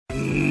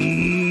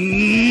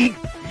行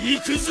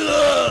くぞ。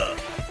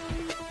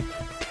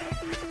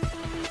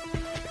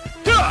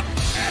はっ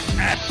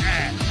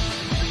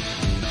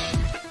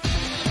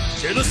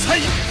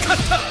Genocide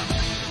Kata!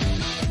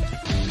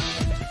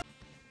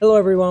 Hello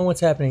everyone, what's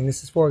happening?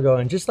 This is Forgo,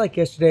 and just like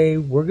yesterday,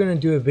 we're going to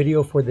do a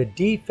video for the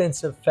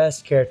defensive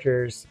fest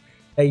characters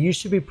that you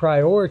should be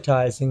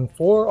prioritizing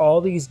for all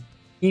these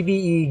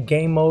PvE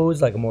game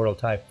modes like Immortal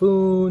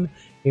Typhoon,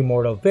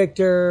 Immortal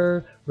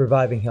Victor,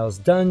 Reviving Hell's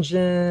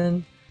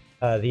Dungeon,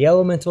 the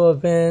Elemental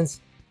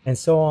events, and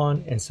so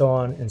on and so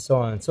on and so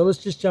on. So let's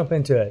just jump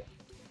into it.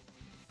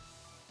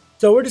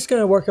 So we're just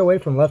going to work our way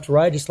from left to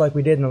right just like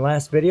we did in the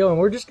last video, and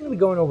we're just going to be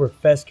going over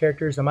fest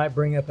characters. I might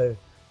bring up a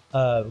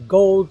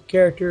gold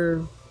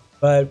character,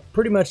 but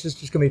pretty much it's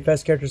just going to be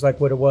fest characters like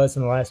what it was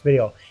in the last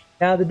video.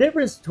 Now the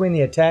difference between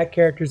the attack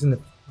characters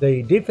and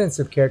the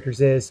defensive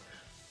characters is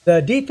the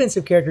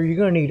defensive character, you're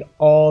going to need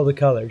all the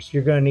colors.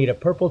 You're going to need a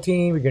purple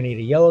team, you're going to need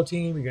a yellow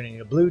team, you're going to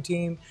need a blue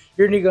team,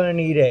 you're going to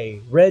need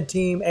a red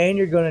team, and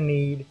you're going to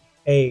need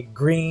a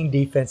green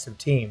defensive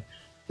team.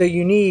 So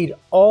you need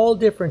all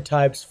different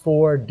types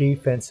for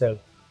defensive,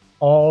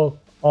 all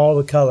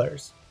the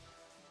colors.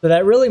 So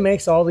that really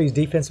makes all these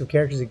defensive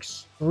characters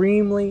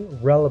extremely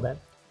relevant.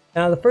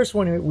 Now the first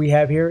one we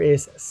have here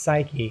is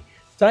Psyche.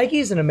 Psyche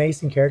is an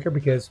amazing character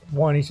because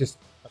one, he's just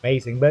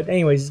amazing. But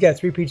anyways, he's got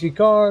 3 PG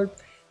card.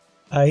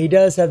 He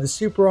does have the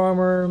super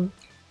armor.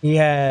 He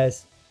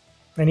has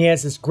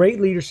this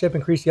great leadership,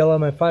 increase the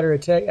element fighter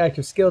attack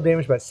active skill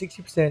damage by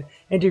 60%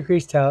 and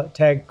decrease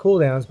tag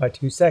cooldowns by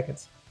 2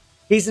 seconds.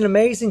 He's an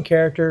amazing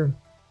character.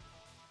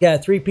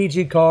 Got 3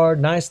 PG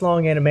card, nice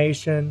long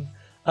animation.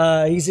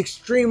 He's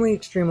extremely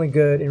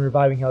good in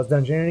Reviving Hell's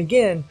Dungeon. And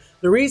again,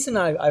 the reason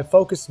I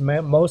focus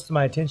most of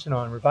my attention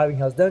on Reviving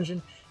Hell's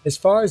Dungeon as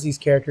far as these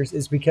characters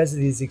is because of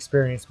these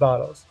experience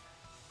bottles.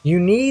 You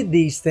need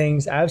these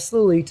things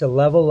absolutely to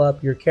level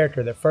up your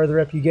character. The further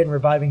up you get in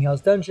Reviving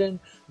Hell's Dungeon,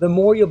 the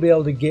more you'll be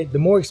able to get, the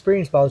more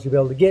experience bottles you'll be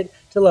able to get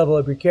to level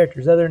up your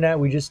characters. Other than that,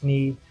 we just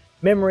need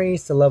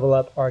memories to level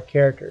up our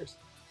characters.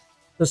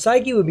 So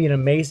Psyche would be an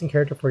amazing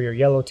character for your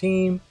yellow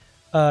team.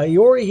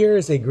 Iori here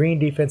is a green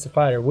defensive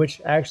fighter,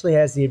 which actually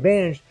has the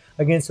advantage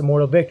against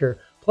Immortal Victor.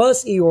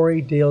 Plus,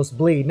 Iori deals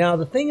bleed. Now,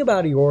 the thing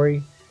about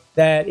Iori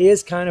that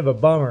is kind of a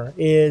bummer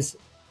is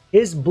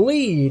his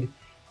bleed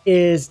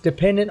is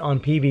dependent on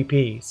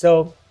PvP.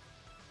 So,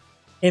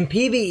 in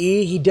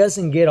PvE, he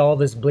doesn't get all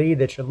this bleed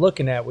that you're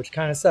looking at, which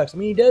kind of sucks. I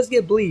mean, he does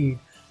get bleed,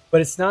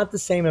 but it's not the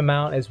same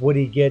amount as what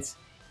he gets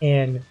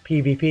in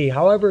PvP.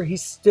 However,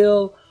 he's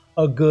still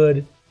a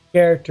good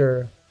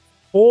character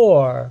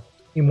for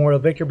Immortal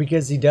Victor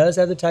because he does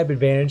have the type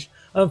advantage.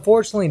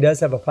 Unfortunately, he does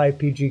have a 5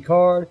 PG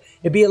card.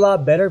 It'd be a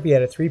lot better if he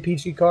had a 3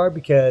 PG card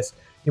because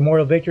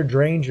Immortal Victor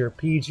drains your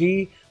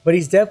PG, but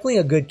he's definitely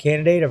a good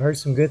candidate. I've heard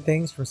some good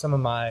things from some of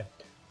my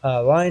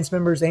Alliance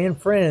members and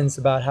friends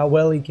about how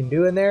well he can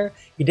do in there.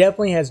 He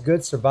definitely has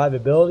good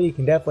survivability. He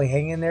can definitely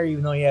hang in there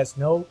even though he has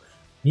no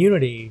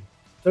immunity.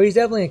 So he's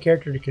definitely a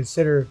character to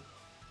consider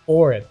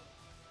for it.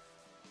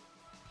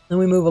 Then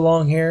we move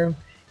along here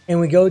and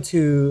we go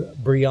to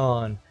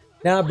Brienne.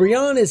 Now,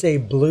 Brienne is a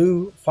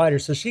blue fighter,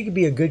 so she could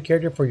be a good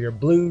character for your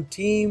blue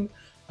team.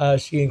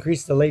 She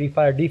increases the lady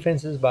fighter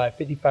defenses by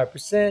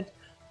 55%.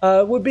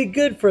 Would be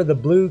good for the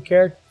blue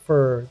character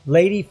for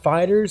lady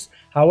fighters.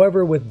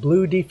 However, with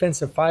blue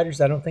defensive fighters,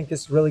 I don't think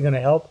this is really going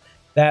to help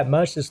that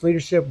much. This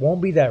leadership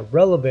won't be that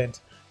relevant,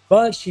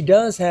 but she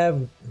does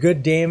have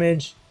good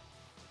damage.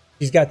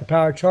 She's got the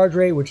power charge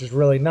rate, which is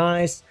really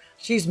nice.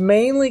 She's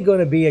mainly going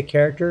to be a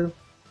character,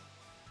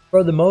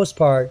 for the most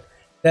part,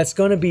 that's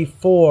going to be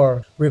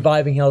for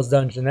Reviving Hell's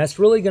Dungeon. That's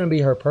really going to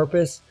be her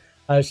purpose.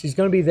 She's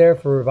going to be there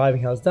for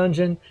Reviving Hell's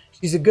Dungeon.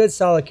 She's a good,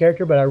 solid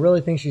character, but I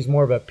really think she's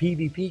more of a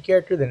PvP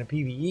character than a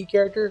PvE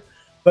character.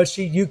 But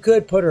you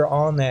could put her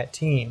on that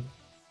team.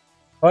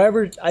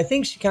 However, I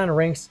think she kind of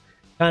ranks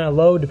kind of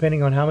low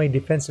depending on how many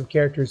defensive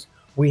characters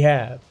we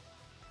have.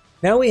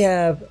 Now we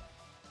have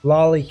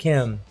Lolly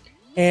Kim.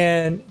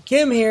 And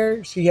Kim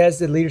here, she has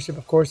the leadership,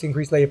 of course,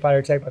 increased lady fighter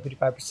attack by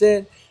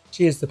 55%.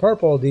 She is the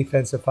purple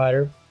defensive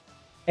fighter.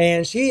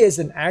 And she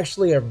is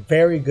actually a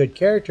very good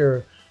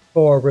character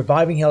for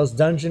Reviving Hell's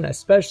Dungeon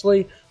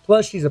especially.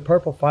 Plus, she's a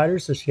purple fighter,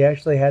 so she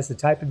actually has the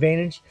type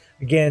advantage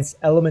against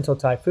Elemental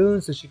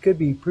Typhoon, so she could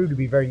be proved to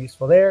be very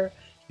useful there.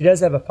 She does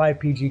have a 5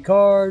 PG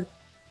card,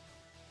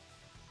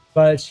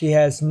 but she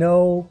has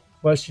no...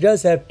 Well, she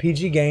does have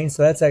PG gain,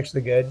 so that's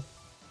actually good.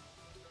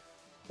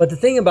 But the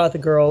thing about the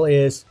girl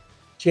is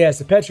she has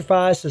the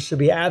Petrify, so she'll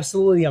be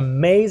absolutely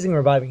amazing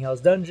Reviving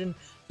Hell's Dungeon,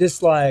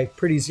 just like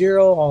Pretty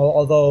Zero,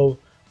 although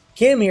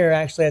Kim here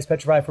actually has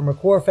Petrify from her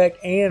core effect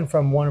and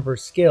from one of her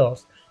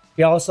skills.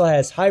 She also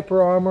has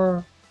Hyper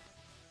Armor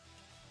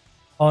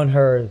on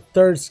her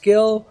 3rd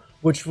skill,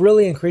 which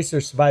really increases her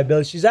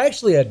survivability. She's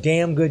actually a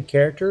damn good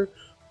character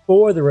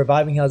for the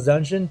Reviving Hell's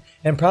Dungeon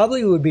and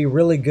probably would be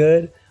really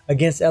good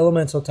against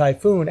Elemental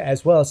Typhoon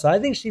as well. So I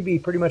think she'd be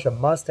pretty much a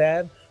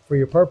must-have for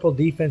your purple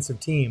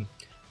defensive team.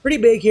 Pretty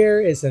Big here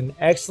is an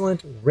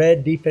excellent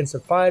red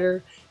defensive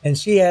fighter. and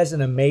she has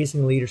an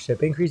amazing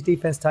leadership. Increased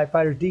defense, TIE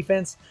Fighter's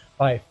defense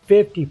by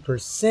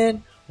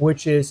 50%,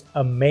 which is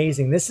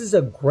amazing. This is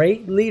a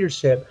great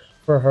leadership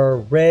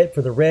for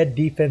the red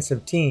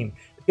defensive team,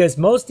 because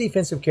most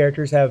defensive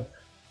characters have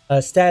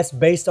stats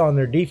based on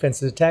their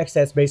defenses, attack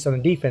stats based on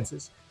the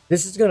defenses.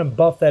 This is going to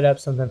buff that up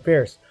something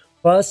fierce.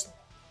 Plus,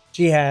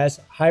 she has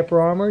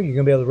hyper armor. You're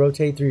going to be able to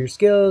rotate through your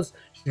skills.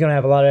 She's going to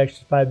have a lot of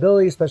extra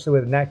survivability, especially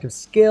with an active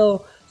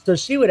skill. So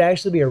she would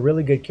actually be a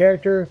really good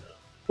character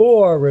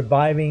for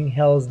reviving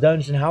Hell's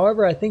Dungeon.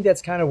 However, I think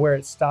that's kind of where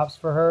it stops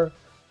for her.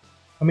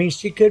 I mean,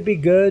 she could be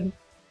good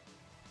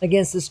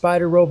against the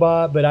spider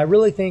robot, but I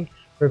really think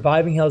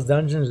reviving Hell's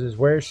Dungeons is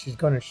where she's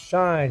going to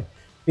shine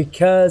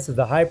because of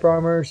the hyper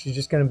armor. She's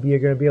just going to be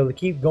able to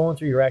keep going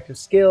through your active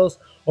skills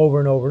over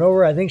and over and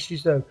over. I think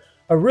she's a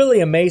really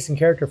amazing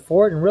character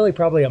for it, and really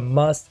probably a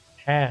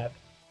must-have.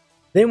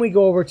 Then we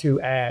go over to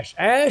Ash.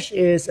 Ash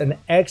is an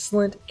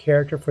excellent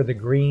character for the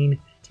green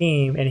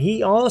team, and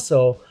he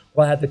also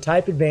will have the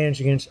type advantage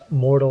against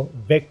Immortal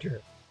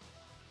Victor.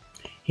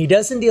 He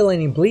doesn't deal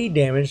any bleed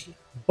damage,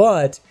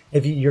 but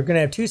if you're going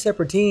to have two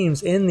separate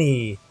teams in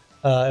the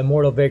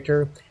Immortal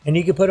Victor, and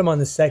you can put him on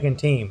the second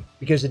team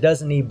because it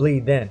doesn't need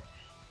bleed then.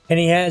 And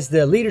he has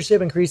the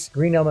leadership, increased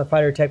green element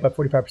fighter attack by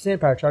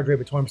 45%, power charge rate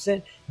by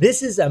 20%.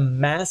 This is a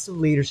massive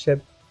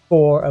leadership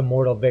for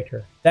Immortal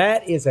Victor.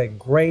 That is a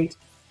great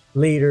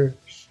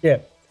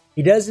leadership.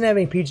 He doesn't have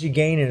any PG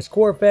gain in his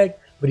core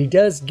effect, but he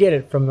does get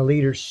it from the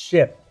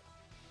leadership.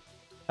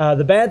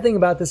 The bad thing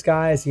about this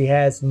guy is he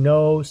has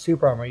no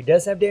super armor. He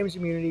does have damage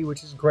immunity,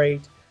 which is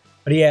great,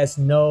 but he has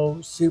no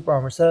super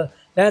armor. So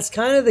that's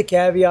kind of the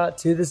caveat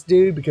to this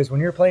dude, because when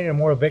you're playing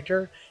Immortal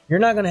Victor, you're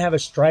not going to have a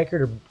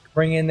striker to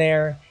bring in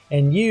there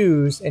and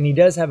use, and he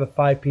does have a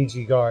 5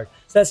 PG guard.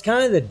 So that's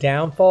kind of the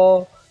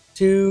downfall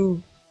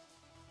to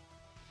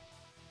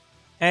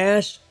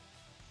Ash.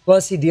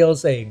 Plus, he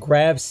deals a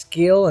grab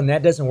skill, and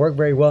that doesn't work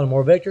very well in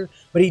Immortal Victor.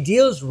 But he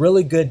deals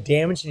really good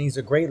damage, and he's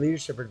a great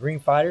leadership for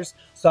green fighters.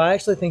 So I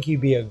actually think he'd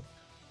be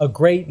a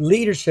great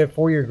leadership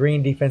for your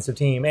green defensive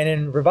team. And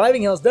in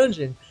Reviving Hell's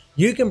Dungeon,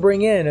 you can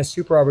bring in a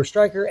Super Armor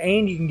Striker,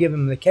 and you can give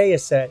him the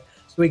Chaos set,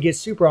 so he gets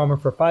Super Armor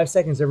for 5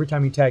 seconds every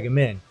time you tag him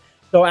in.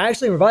 So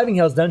actually, in Reviving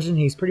Hell's Dungeon,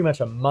 he's pretty much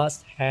a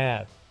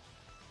must-have.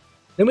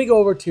 Then we go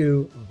over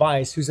to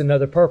Vice, who's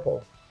another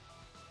purple.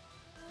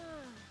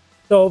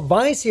 So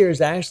Vice here is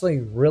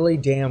actually really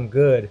damn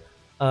good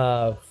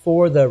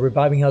for the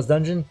Reviving Hell's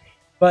Dungeon.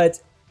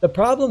 But the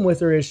problem with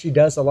her is she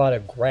does a lot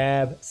of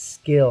grab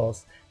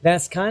skills.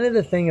 That's kind of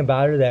the thing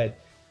about her,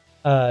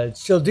 that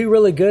she'll do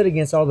really good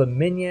against all the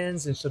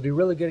minions, and she'll do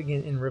really good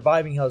again in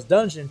Reviving Hell's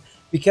Dungeon.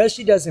 Because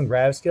she does some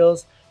grab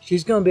skills,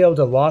 she's going to be able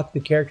to lock the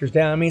characters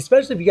down. I mean,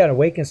 especially if you got an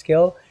Awaken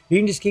skill, you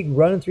can just keep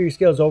running through your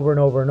skills over and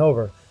over and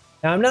over.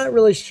 Now, I'm not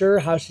really sure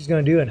how she's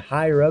going to do in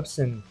higher ups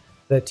and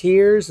the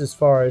tiers, as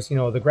far as, you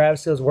know, the grab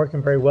skills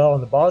working very well on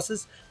the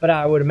bosses, but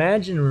I would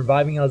imagine in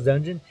Reviving Hell's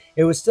Dungeon,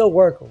 it would still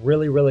work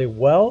really, really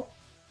well.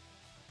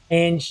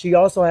 And she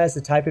also has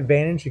the type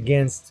advantage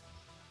against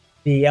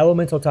the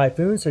Elemental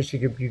Typhoon, so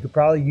you could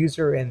probably use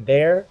her in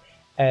there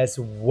as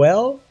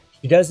well.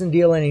 She doesn't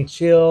deal any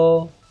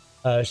chill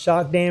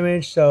shock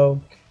damage,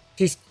 so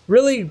she's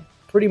really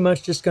pretty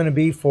much just going to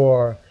be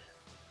for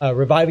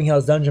Reviving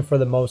Hell's Dungeon for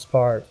the most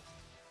part.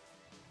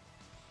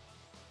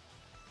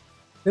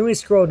 Then we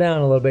scroll down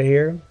a little bit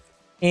here,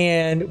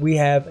 and we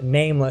have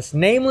Nameless.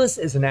 Nameless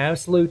is an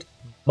absolute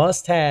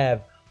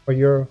must-have for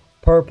your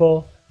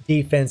purple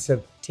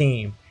defensive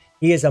team.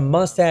 He is a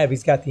must-have.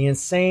 He's got the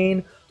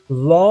insane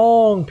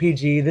long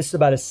PG. This is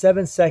about a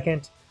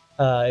 7-second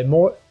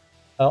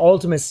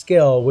ultimate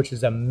skill, which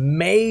is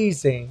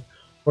amazing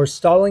for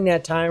stalling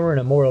that timer in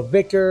Immortal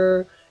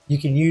Victor. You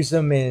can use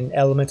him in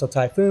Elemental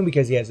Typhoon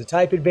because he has a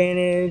type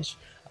advantage.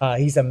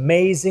 He's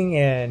amazing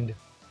in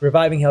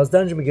Reviving Hell's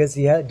Dungeon because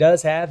he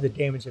does have the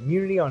damage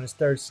immunity on his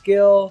 3rd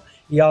skill.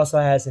 He also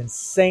has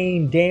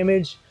insane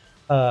damage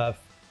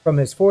from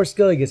his 4th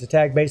skill. He gets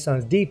attacked based on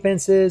his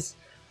defenses.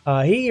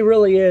 He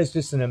really is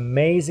just an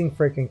amazing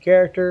freaking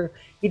character.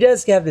 He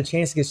does have the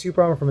chance to get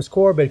super armor from his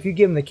core, but if you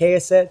give him the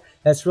Chaos set,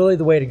 that's really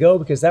the way to go,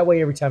 because that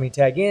way every time you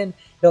tag in,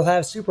 he'll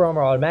have super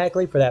armor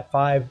automatically for that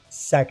 5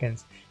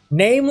 seconds.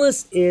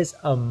 Nameless is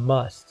a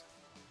must.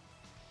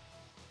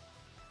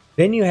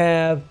 Then you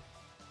have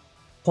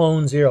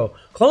Clone Zero.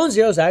 Clone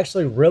Zero is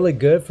actually really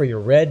good for your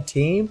red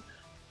team.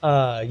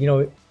 You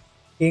know,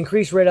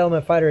 increase red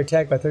element fighter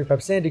attack by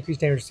 35%, decrease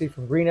damage received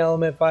from green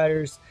element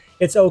fighters.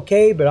 It's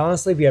okay, but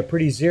honestly, if you have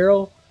pretty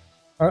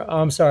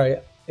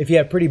if you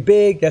have pretty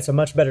big, that's a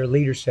much better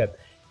leadership.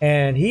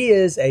 And he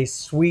is a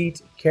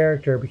sweet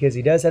character because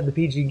he does have the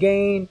PG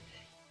gain,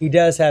 he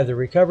does have the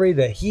recovery,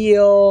 the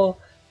heal,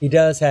 he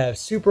does have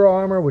super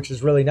armor, which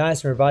is really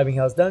nice in Reviving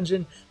Hell's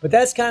Dungeon, but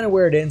that's kind of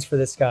where it ends for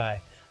this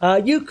guy.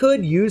 You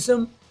could use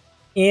him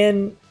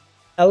in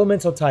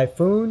Elemental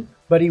Typhoon,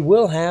 but he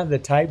will have the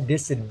type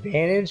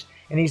disadvantage,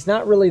 and he's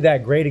not really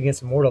that great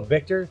against Immortal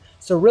Victor.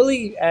 So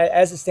really,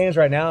 as it stands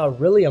right now,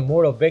 really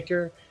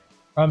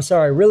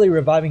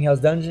Reviving Hell's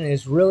Dungeon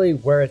is really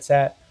where it's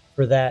at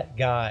for that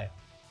guy.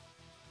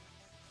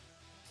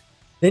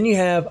 Then you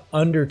have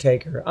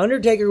Undertaker.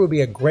 Undertaker would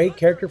be a great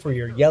character for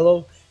your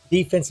yellow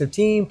defensive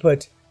team.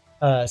 Put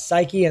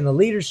Psyche in the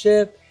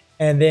leadership.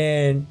 And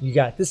then you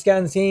got this guy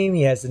on the team.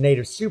 He has the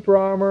native super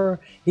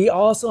armor. He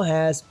also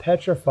has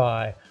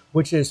Petrify,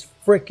 which is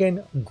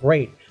freaking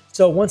great.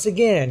 So once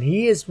again,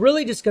 he is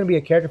really just going to be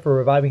a character for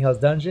Reviving Hell's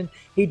Dungeon.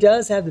 He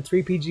does have the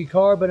 3PG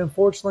card, but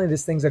unfortunately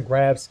this thing's a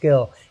grab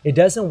skill. It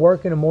doesn't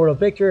work in Immortal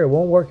Victor. It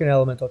won't work in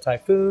Elemental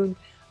Typhoon.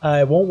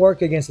 It won't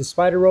work against a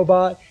Spider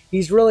Robot.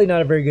 He's really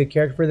not a very good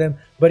character for them,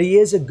 but he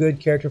is a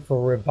good character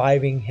for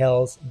Reviving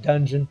Hell's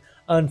Dungeon.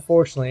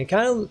 Unfortunately, it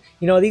kind of,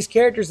 you know, these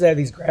characters that have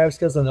these grab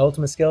skills and the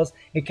ultimate skills,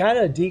 it kind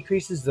of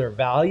decreases their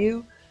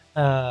value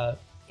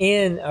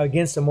in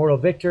against Immortal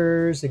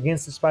Victors,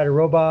 against the Spider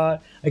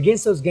Robot,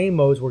 against those game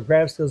modes where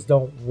grab skills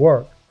don't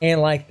work.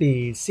 And like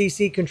the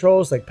CC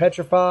controls, like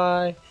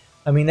Petrify,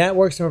 I mean, that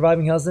works in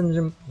Reviving Hell's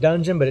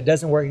Dungeon, but it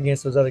doesn't work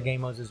against those other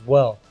game modes as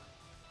well.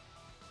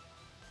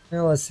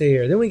 Now let's see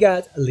here. Then we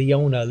got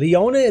Leona.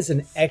 Leona is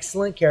an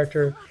excellent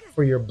character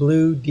for your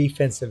blue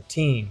defensive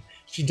team.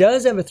 She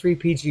does have a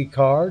 3PG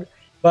card,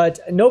 but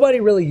nobody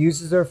really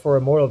uses her for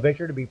Immortal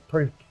Victor, to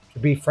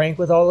be frank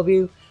with all of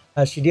you.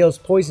 She deals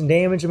poison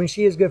damage. I mean,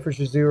 she is good for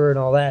Shazura and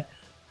all that,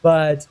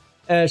 but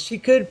she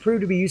could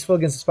prove to be useful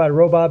against the Spider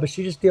Robot, but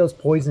she just deals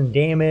poison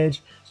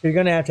damage. So you're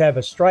going to have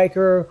a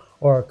striker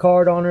or a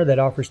card on her that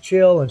offers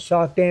chill and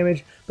shock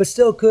damage, but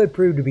still could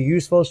prove to be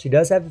useful. She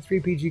does have the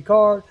 3PG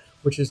card,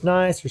 which is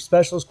nice. Her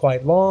special is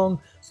quite long,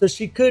 so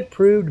she could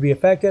prove to be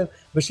effective,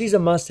 but she's a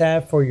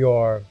must-have for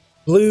your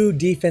blue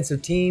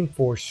defensive team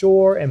for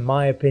sure, in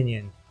my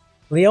opinion.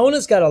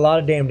 Leona's got a lot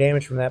of damn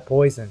damage from that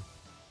poison.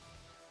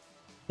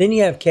 Then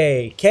you have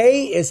Kay.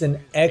 Kay is an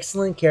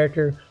excellent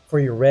character for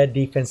your red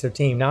defensive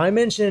team. Now, I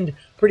mentioned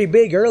pretty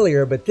big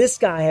earlier, but this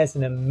guy has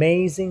an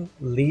amazing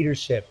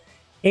leadership.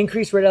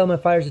 Increase red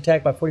element fighters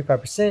attack by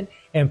 45%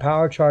 and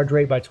power charge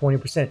rate by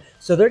 20%.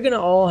 So they're going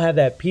to all have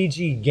that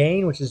PG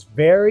gain, which is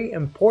very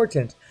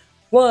important.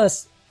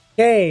 Plus,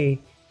 Kay,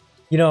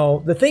 you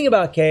know, the thing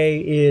about Kay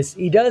is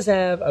he does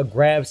have a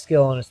grab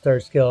skill on his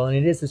third skill, and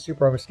it is the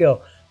super armor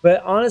skill.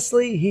 But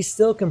honestly, he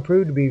still can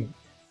prove to be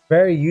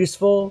very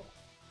useful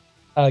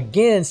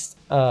against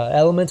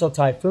Elemental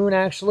Typhoon,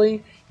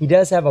 actually. He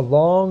does have a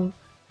long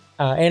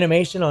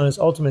animation on his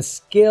ultimate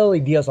skill. He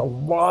deals a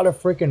lot of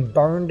freaking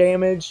burn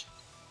damage.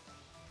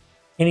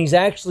 And he's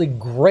actually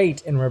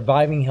great in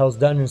Reviving Hell's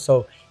Dungeon.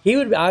 So he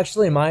would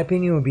actually, in my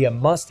opinion, would be a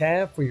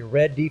must-have for your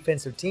red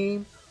defensive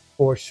team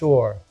for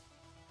sure.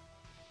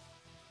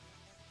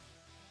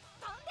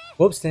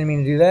 Whoops, didn't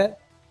mean to do that.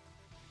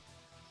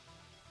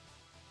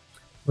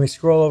 Let me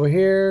scroll over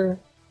here.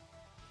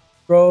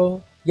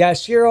 Scroll.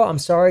 Yashiro, I'm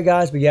sorry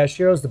guys, but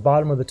Yashiro's the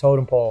bottom of the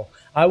totem pole.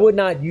 I would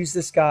not use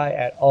this guy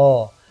at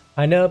all.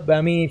 I know, but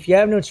I mean, if you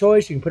have no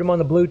choice, you can put him on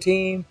the blue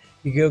team.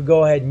 You could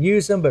go ahead and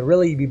use him, but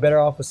really you'd be better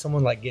off with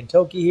someone like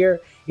Gintoki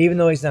here. Even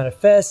though he's not a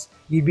Fest,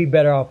 you'd be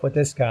better off with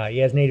this guy. He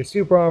has native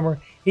super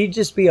armor. He'd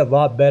just be a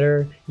lot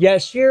better.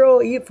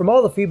 Yashiro, from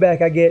all the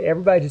feedback I get,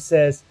 everybody just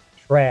says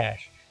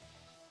trash.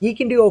 He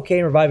can do okay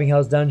in Reviving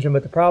Hell's Dungeon,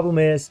 but the problem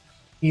is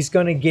he's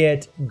going to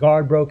get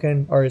guard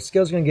broken, or his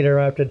skills are going to get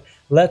interrupted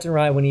left and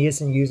right when he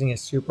isn't using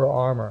his super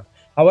armor.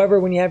 However,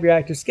 when you have your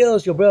active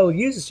skills, you'll be able to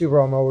use the super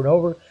armor over and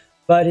over,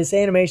 but his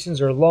animations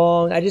are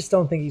long. I just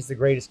don't think he's the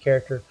greatest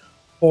character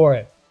for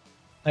it.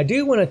 I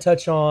do want to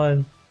touch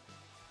on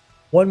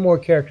one more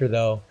character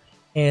though,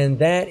 and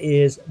that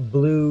is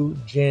Blue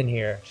Jin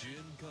here.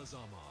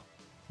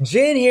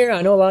 Jin here,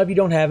 I know a lot of you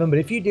don't have him, but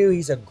if you do,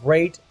 he's a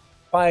great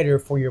fighter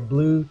for your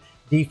blue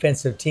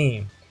defensive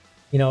team.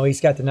 You know,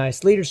 he's got the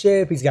nice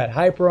leadership, he's got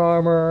hyper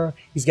armor,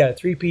 he's got a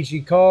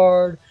 3PG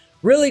card.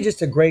 Really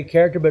just a great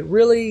character, but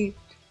really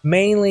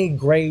mainly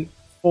great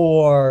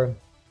for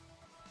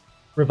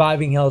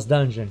Reviving Hell's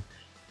Dungeon.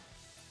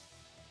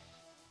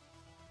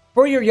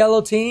 For your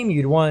yellow team,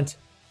 you'd want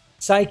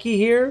Psyche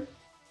here.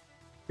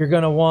 You're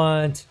going to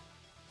want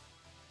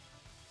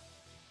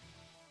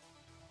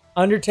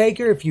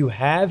Undertaker if you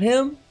have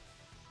him.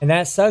 And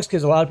that sucks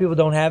because a lot of people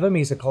don't have him.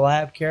 He's a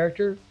collab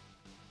character.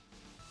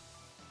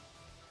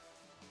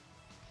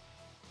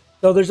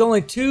 So there's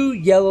only 2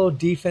 yellow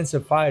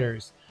defensive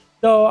fighters.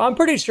 So I'm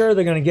pretty sure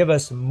they're going to give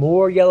us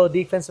more yellow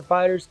defensive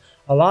fighters.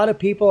 A lot of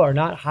people are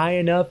not high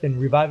enough in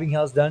Reviving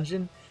Hell's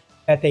Dungeon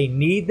that they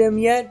need them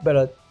yet,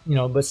 but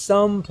but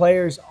some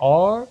players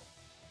are.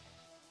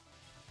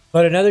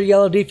 But another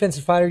yellow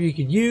defensive fighter you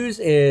could use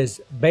is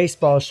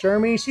Baseball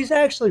Shermie. She's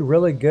actually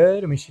really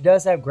good. I mean, she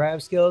does have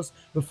grab skills.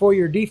 But for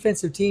your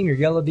defensive team, your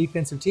yellow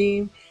defensive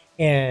team,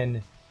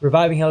 and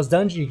Reviving Hell's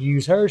Dungeon, you can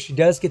use her. She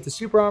does get the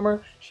super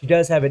armor. She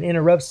does have an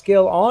interrupt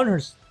skill on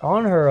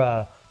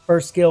her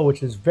first skill,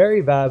 which is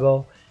very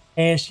valuable.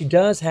 And she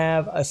does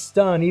have a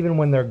stun even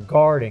when they're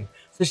guarding.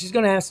 So she's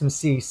going to have some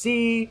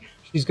CC.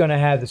 She's going to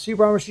have the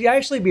super armor. She'd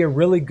actually be a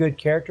really good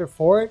character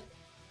for it.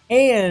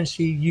 And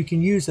you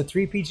can use the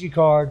 3PG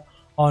card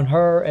on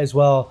her as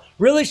well.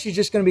 Really, she's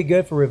just going to be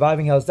good for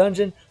Reviving Hell's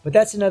Dungeon, but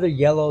that's another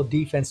yellow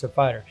defensive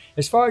fighter.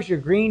 As far as your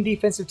green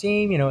defensive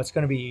team, it's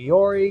going to be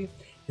Iori.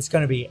 It's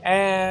going to be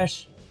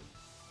Ash.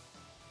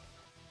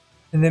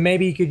 And then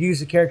maybe you could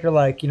use a character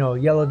like,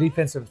 Yellow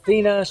Defensive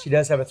Athena. She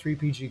does have a 3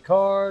 PG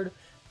card.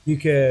 You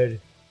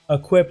could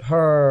equip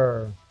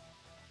her,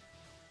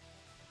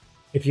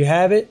 if you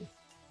have it.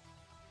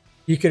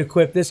 You could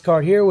equip this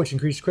card here, which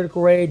increases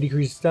critical rate,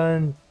 decreases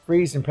stun,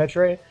 freeze, and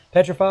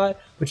petrify.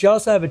 But you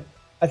also have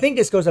I think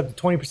this goes up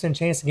to 20%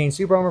 chance to gain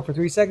super armor for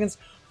 3 seconds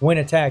when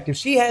attacked. If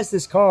she has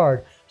this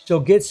card, she'll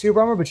get super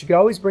armor, but you could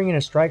always bring in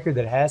a striker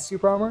that has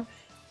super armor.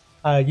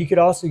 You could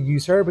also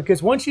use her,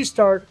 because once you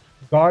start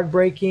guard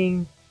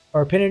breaking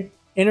or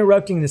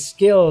interrupting the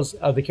skills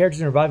of the characters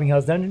in Reviving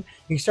Hell's Dungeon,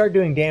 you can start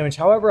doing damage.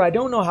 However, I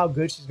don't know how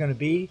good she's going to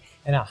be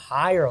in a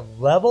higher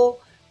level,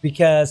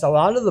 because a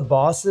lot of the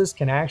bosses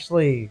can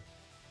actually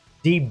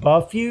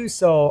debuff you,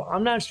 so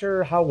I'm not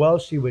sure how well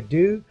she would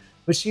do,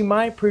 but she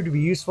might prove to be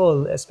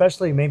useful,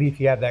 especially maybe if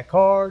you have that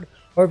card,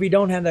 or if you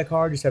don't have that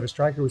card, just have a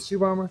striker with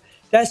super armor.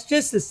 That's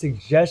just a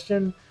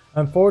suggestion.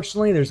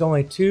 Unfortunately, there's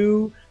only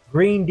 2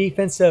 green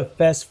defensive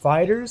fest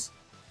fighters.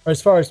 Or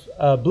as far as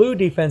blue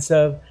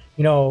defensive,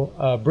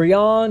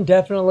 Brion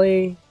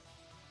definitely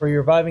for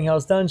your Reviving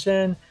Hell's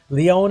Dungeon.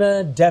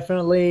 Leona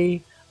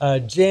definitely.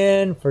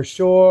 Jin for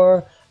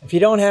sure. If you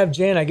don't have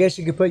Jin, I guess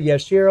you could put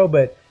Yashiro,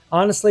 but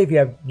honestly, if you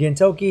have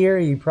Gintoki here,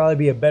 he'd probably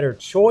be a better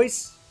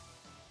choice.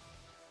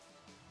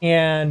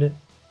 And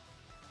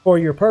for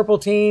your purple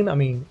team, I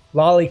mean,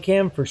 Lolly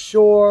Kim for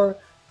sure.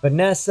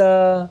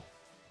 Vanessa,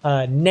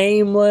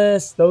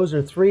 Nameless. Those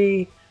are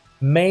 3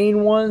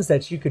 main ones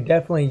that you could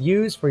definitely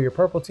use for your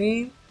purple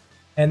team.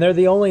 And they're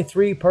the only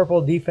 3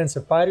 purple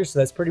defensive fighters, so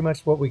that's pretty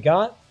much what we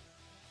got.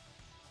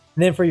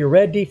 And then for your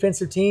red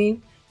defensive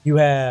team, you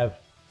have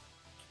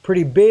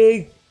Pretty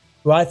Big,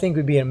 who I think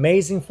would be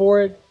amazing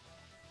for it.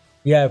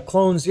 You have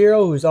Clone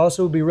Zero, who's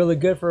also would be really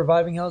good for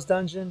Reviving Hell's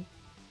Dungeon.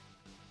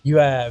 You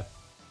have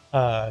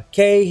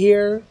Kay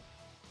here,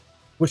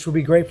 which would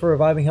be great for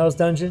Reviving Hell's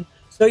Dungeon.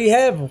 So you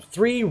have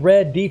 3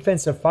 red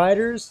defensive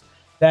fighters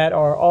that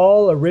are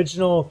all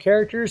original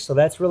characters, so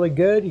that's really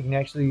good. You can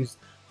actually use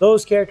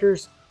those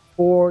characters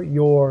for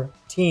your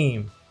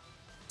team.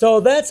 So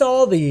that's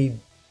all the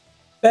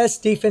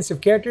best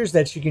defensive characters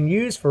that you can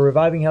use for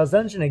Reviving Hell's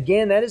Dungeon.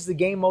 Again, that is the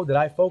game mode that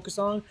I focus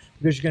on,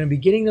 because you're going to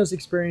be getting those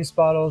experience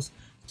bottles,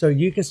 so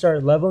you can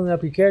start leveling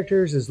up your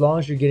characters as long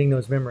as you're getting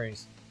those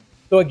memories.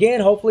 So again,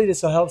 hopefully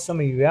this will help some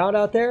of you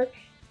out there.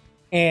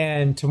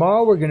 And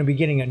tomorrow we're going to be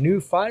getting a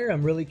new fighter.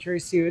 I'm really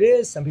curious to see who it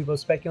is. Some people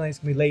speculate it's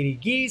going to be Lady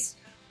Geese.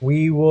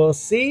 We will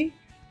see.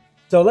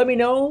 So let me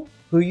know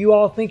who you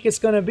all think it's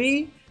going to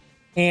be.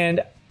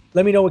 And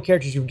let me know what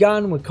characters you've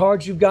gotten, what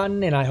cards you've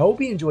gotten. And I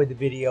hope you enjoyed the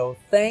video.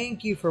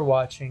 Thank you for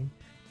watching.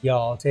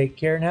 Y'all take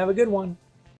care and have a good one.